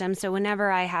system. So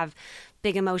whenever I have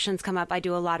big emotions come up, I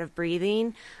do a lot of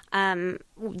breathing.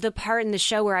 The part in the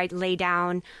show where I lay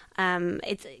down,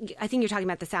 I think you're talking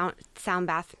about the sound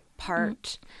bath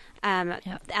part. A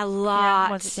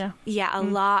lot, a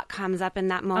lot comes up in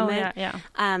that moment.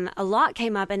 A lot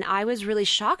came up, and I was really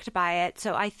shocked by it.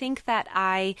 So I think that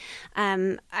I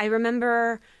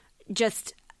remember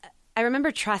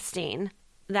trusting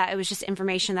that it was just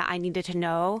information that I needed to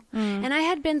know. And I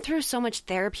had been through so much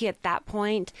therapy at that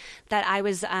point that I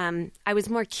was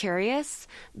more curious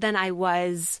than I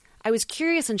was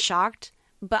curious and shocked,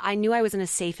 but I knew I was in a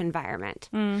safe environment.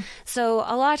 So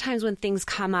a lot of times when things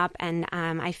come up and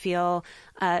I feel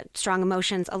strong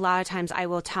emotions, a lot of times I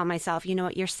will tell myself, you know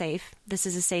what, you're safe. This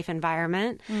is a safe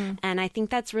environment. And I think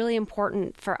that's really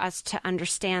important for us to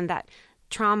understand that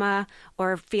trauma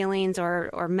or feelings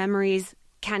or memories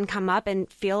can come up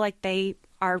and feel like they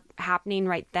are happening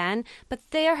right then, but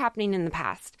they are happening in the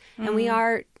past. And we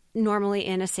are normally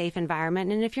in a safe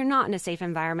environment. And if you're not in a safe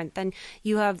environment, then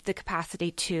you have the capacity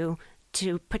to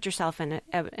put yourself in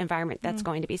an environment that's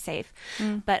going to be safe.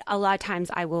 But a lot of times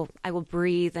I will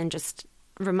breathe and just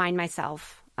remind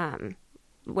myself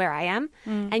where I am.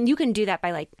 And you can do that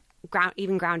by like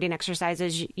even grounding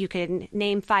exercises. You can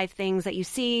name 5 things that you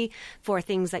see, 4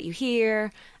 things that you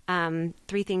hear, 3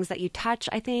 things that you touch,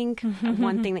 I think,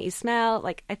 1 thing that you smell.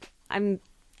 Like, I'm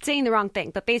saying the wrong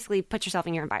thing, but basically put yourself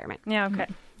in your environment. Yeah, okay.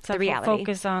 So the reality.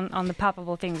 Focus on the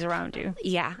palpable things around you.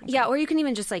 Yeah. Okay. Yeah, or you can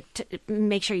even just like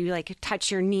make sure you like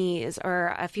touch your knees,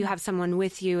 or if you have someone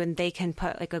with you and they can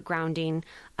put like a grounding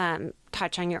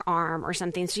touch on your arm or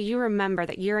something, so you remember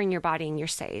that you're in your body and you're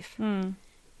safe.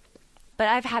 But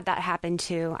I've had that happen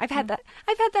too. I've had that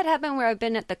happen where I've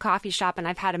been at the coffee shop and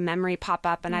I've had a memory pop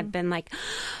up and I've been like,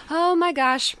 oh my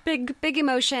gosh, big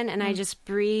emotion, and I just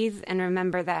breathe and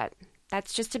remember that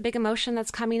that's just a big emotion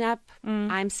that's coming up.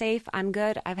 I'm safe. I'm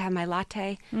good. I've had my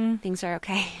latte. Things are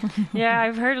okay. Yeah,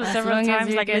 I've heard it several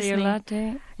times, like listening.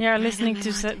 Latte. Yeah, listening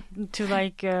to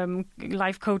like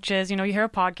life coaches. You know, you hear a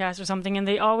podcast or something, and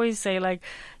they always say like,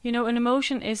 you know, an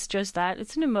emotion is just that.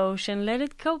 It's an emotion. Let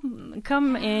it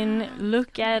come in.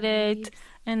 Look at it.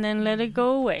 And then let it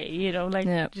go away. You know,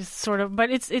 like just sort of.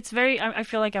 But it's very. I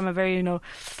feel like I'm a very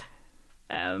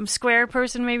square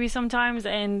person maybe sometimes,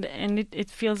 and it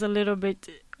feels a little bit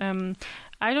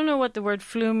I don't know what the word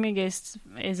flumig is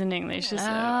in English. Just,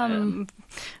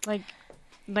 like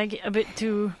a bit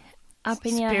too up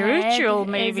in spiritual, your head,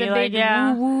 maybe. like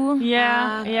woo-woo.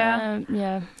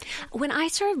 Yeah. When I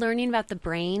started learning about the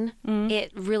brain,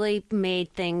 it really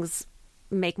made things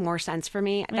make more sense for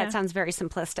me. Yeah. That sounds very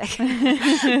simplistic.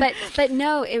 but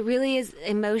no, it really is.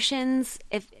 Emotions,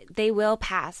 if they will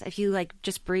pass if you like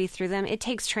just breathe through them. It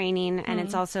takes training, and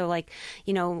it's also like,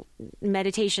 you know,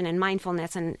 meditation and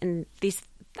mindfulness and these.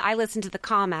 I listen to the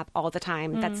Calm app all the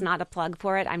time. That's not a plug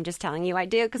for it. I'm just telling you I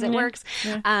do because it works.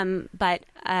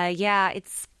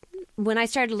 It's when I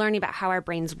started learning about how our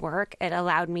brains work, it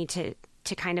allowed me to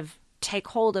kind of take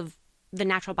hold of the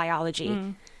natural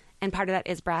biology, and part of that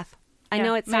is breath. I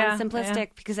know it sounds Yeah. simplistic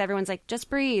because everyone's like, just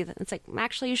breathe. It's like,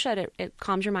 actually, you should. It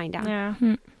calms your mind down. Yeah.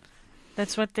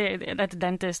 That's what they at the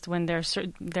dentist when they're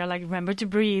like, remember to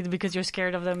breathe because you're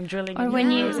scared of them drilling. Or in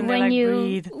when your you nose, and they're like,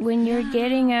 breathe. when you're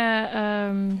getting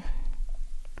a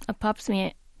pap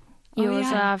smear, you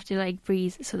also have to like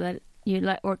breathe so that you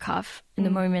like or cough in the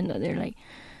moment that they're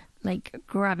like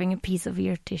grabbing a piece of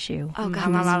your tissue. Oh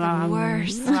God, that's the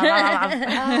worst.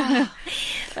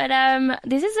 But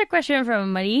this is a question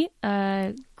from Marie.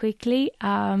 Quickly,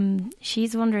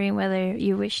 she's wondering whether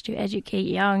you wish to educate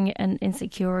young and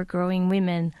insecure growing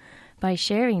women by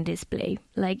sharing display.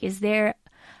 Like, is there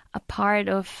a part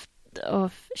of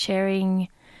sharing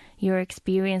your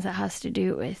experience that has to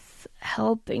do with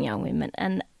helping young women?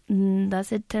 And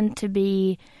does it tend to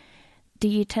be? Do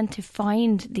you tend to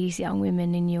find these young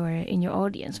women in your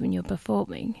audience when you're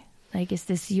performing? Like, is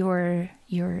this your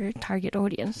target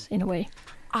audience in a way?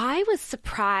 I was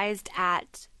surprised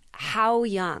at how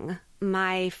young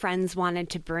my friends wanted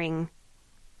to bring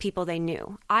people they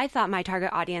knew. I thought my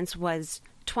target audience was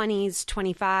 20s,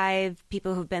 25,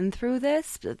 people who've been through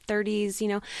this, 30s, you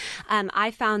know. I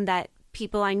found that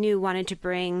people I knew wanted to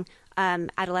bring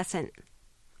adolescent.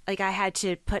 Like, I had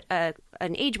to put an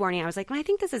age warning. I was like, well, I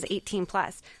think this is 18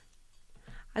 plus.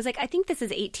 I was like, I think this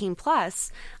is 18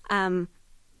 plus.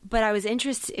 But it was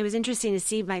interesting to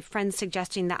see my friends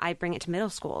suggesting that I bring it to middle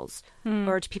schools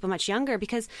or to people much younger,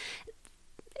 because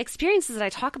experiences that I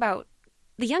talk about,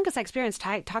 the youngest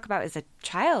I talk about is a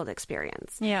child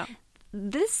experience. Yeah.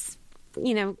 This,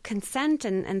 you know, consent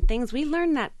and things, we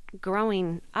learn that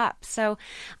growing up. So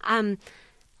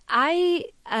I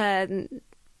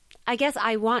guess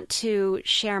I want to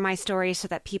share my story so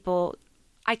that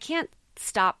I can't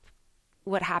stop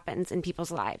what happens in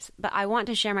people's lives, but I want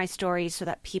to share my story so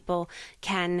that people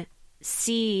can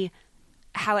see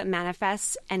how it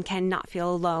manifests and can not feel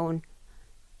alone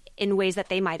in ways that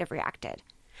they might have reacted.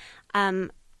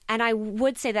 And I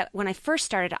would say that when I first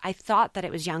started, I thought that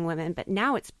it was young women, but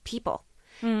now it's people.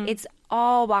 It's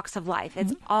all walks of life.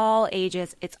 It's all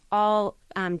ages. It's all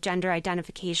gender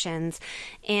identifications.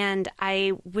 And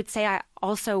I would say I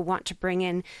also want to bring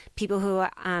in people who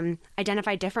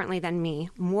identify differently than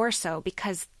me, more so,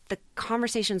 because the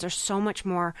conversations are so much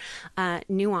more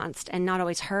nuanced and not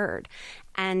always heard.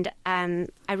 And I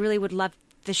really would love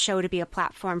the show to be a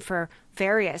platform for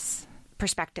various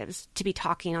perspectives to be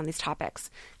talking on these topics,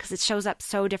 because it shows up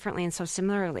so differently and so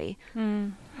similarly.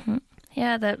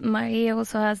 Yeah, that Marie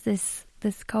also has this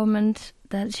comment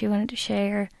that she wanted to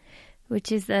share,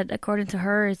 which is that according to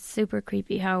her, it's super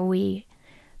creepy how we,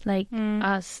 like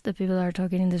us, the people that are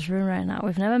talking in this room right now,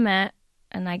 we've never met,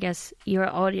 and I guess your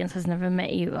audience has never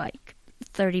met you, like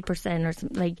 30% or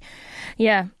something. Like,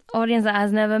 yeah, audience that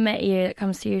has never met you that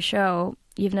comes to your show,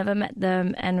 you've never met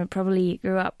them, and probably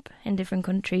grew up in different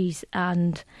countries,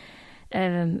 and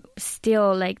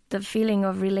still like the feeling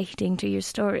of relating to your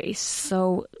story.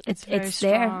 So it's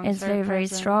there. It's very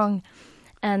strong.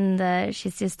 And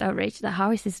she's just outraged that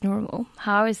how is this normal?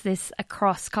 How is this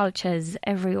across cultures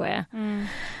everywhere?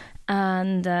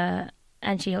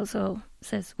 And she also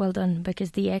says, well done,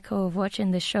 because the echo of watching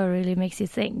the show really makes you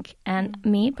think. And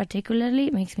me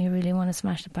particularly makes me really want to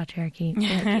smash the patriarchy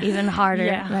like, even harder.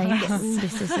 Yeah. Like,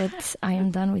 this is it. I am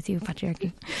done with you,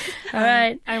 patriarchy. All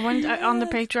right. I want on the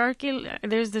patriarchy.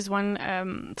 There's this one.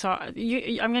 I'm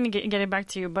going to get it back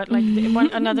to you, but like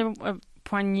another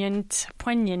poignant.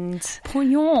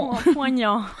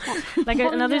 Like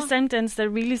another sentence that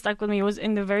really stuck with me was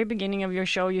in the very beginning of your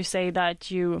show. You say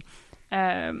that you'd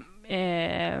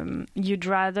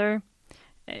rather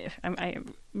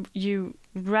you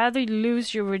rather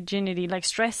lose your virginity, like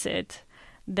stress it,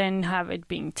 than have it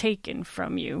being taken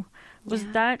from you. Was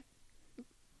that?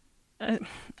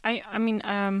 I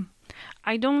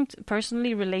don't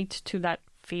personally relate to that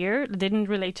fear. Didn't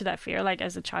relate to that fear like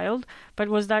as a child, but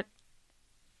was that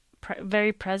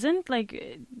very present?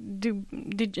 Like, do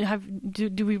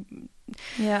we?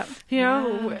 Yeah, you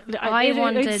know,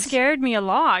 it scared me a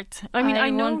lot. I mean, I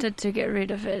wanted to get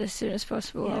rid of it as soon as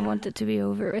possible. I wanted to be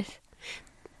over with.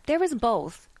 There was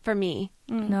both for me.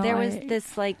 No, there was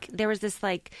this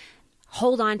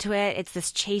hold on to it. It's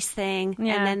this chase thing,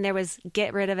 and then there was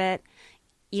get rid of it.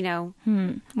 You know,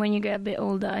 when you get a bit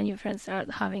older and your friends start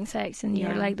having sex, and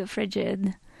you're like the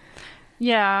frigid.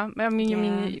 Yeah, I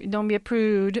mean, don't be a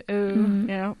prude, you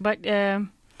know. But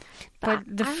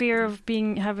the fear of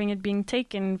having it being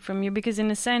taken from you, because in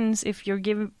a sense, if you're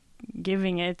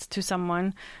giving it to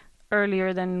someone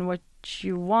earlier than what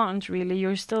you want, really,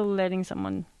 you're still letting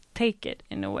someone take it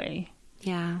in a way.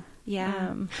 Yeah.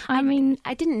 I mean,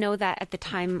 I didn't know that at the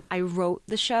time I wrote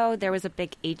the show. There was a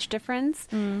big age difference,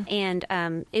 and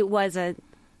it was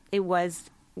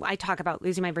I talk about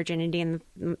losing my virginity in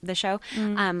the show.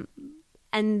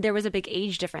 And there was a big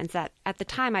age difference that at the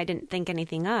time I didn't think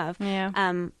anything of. Yeah.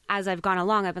 As I've gone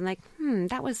along, I've been like,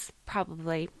 that was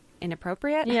probably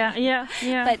inappropriate. Yeah.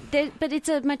 But it's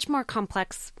a much more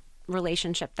complex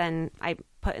relationship than I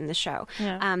put in the show.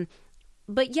 Yeah.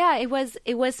 But yeah, it was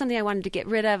something I wanted to get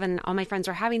rid of, and all my friends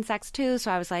were having sex too.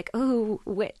 So I was like,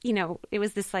 it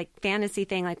was this like fantasy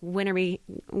thing, like when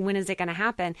is it going to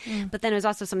happen? But then it was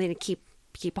also something to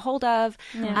keep a hold of.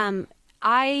 Yeah.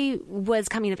 I was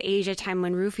coming of age at a time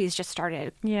when roofies just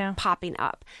started popping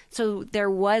up. So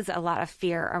there was a lot of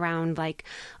fear around like,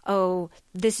 oh,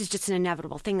 this is just an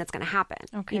inevitable thing that's going to happen.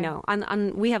 Okay. You know,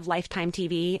 we have Lifetime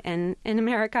TV in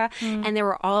America, and there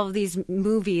were all of these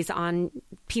movies on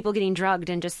people getting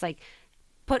drugged and just like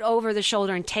put over the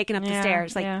shoulder and taken up the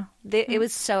stairs. Like it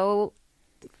was so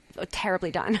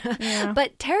terribly done,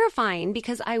 but terrifying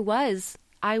because I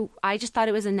just thought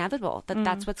it was inevitable that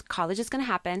that's what college is going to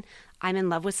happen. I'm in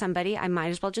love with somebody. I might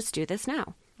as well just do this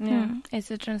now. Yeah. It's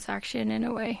a transaction in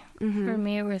a way. For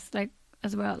me, it was like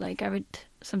as well. Like I would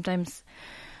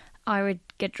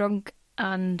get drunk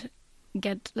and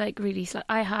get like really.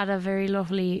 I had a very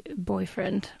lovely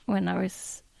boyfriend when I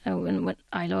was when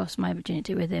I lost my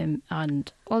virginity with him,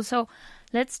 and also.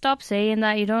 Let's stop saying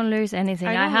that you don't lose anything.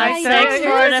 I had sex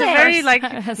for the very like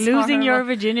losing your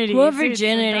virginity. Well,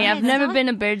 virginity. I've never been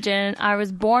a virgin. I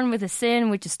was born with a sin.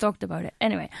 We just talked about it.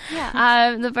 Anyway,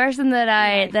 the person that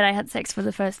I had sex for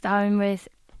the first time with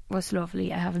was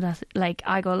lovely. I have nothing. Like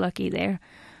I got lucky there,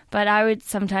 but I would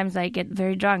sometimes like get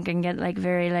very drunk and get like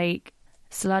very like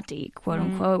slutty, quote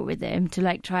unquote, with him to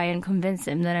like try and convince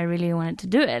him that I really wanted to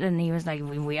do it, and he was like,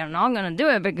 "We are not gonna do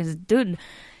it because, dude."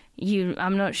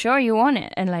 I'm not sure you want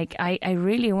it. And like I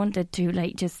really wanted to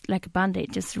like just like a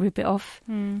band-aid, just rip it off.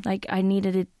 Like I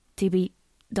needed it to be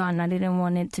done. I didn't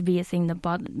want it to be a thing that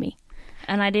bothered me.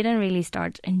 And I didn't really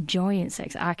start enjoying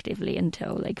sex actively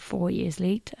until like 4 years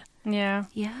later. Yeah.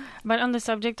 But on the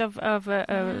subject of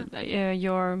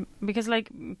your, because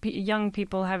like young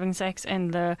people having sex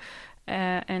and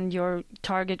and your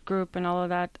target group and all of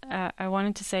that, I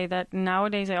wanted to say that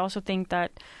nowadays I also think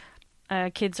that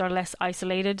kids are less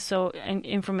isolated, so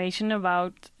information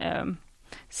about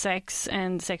sex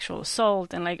and sexual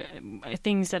assault and like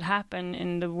things that happen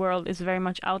in the world is very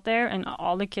much out there, and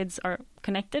all the kids are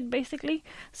connected basically.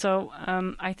 So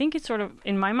I think it's sort of,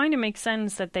 in my mind, it makes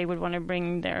sense that they would want to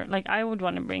bring I would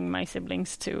want to bring my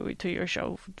siblings to your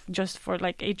show just for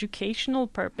like educational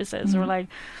purposes, or like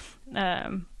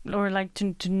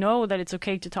to know that it's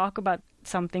okay to talk about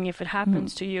something if it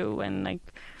happens to you, and like,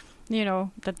 you know,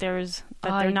 that they're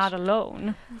not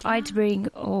alone. I'd bring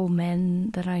all men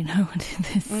that I know to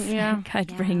this. Like,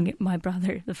 I'd bring my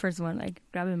brother, the first one, like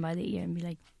grab him by the ear and be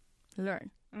like,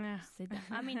 learn. Yeah. Sit down.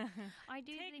 I mean, I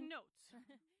do take notes.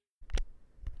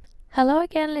 Hello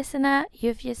again, listener.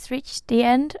 You've just reached the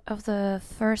end of the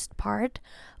first part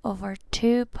of our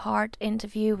 2-part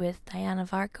interview with Diana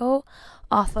Varco,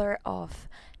 author of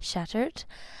Shattered,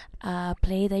 a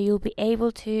play that you'll be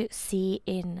able to see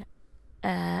in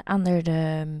under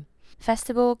the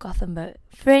festival Gothenburg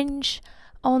Fringe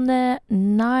on the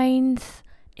 9th,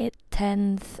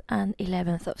 10th and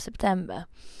 11th of September.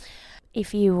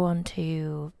 If you want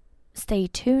to stay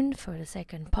tuned for the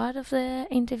second part of the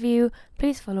interview,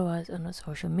 please follow us on our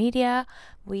social media.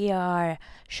 We are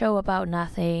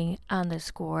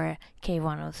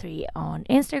showaboutnothing_K103 on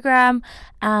Instagram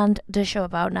and the Show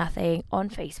About Nothing on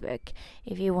Facebook.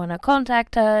 If you want to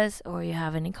contact us or you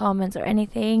have any comments or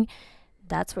anything,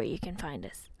 that's where you can find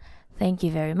us. Thank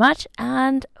you very much,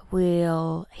 and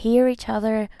we'll hear each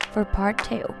other for part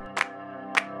 2.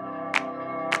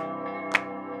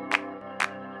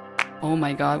 Oh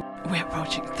my god, we're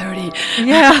approaching 30.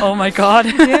 Yeah. Oh my god.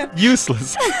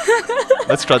 Useless.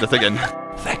 Let's try that again.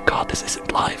 Thank god this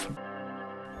isn't live.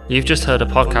 You've just heard a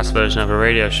podcast version of a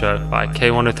radio show by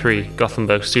K103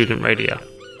 Gothenburg Student Radio.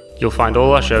 You'll find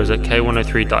all our shows at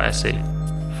k103.se.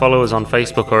 Follow us on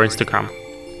Facebook or Instagram.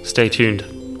 Stay tuned.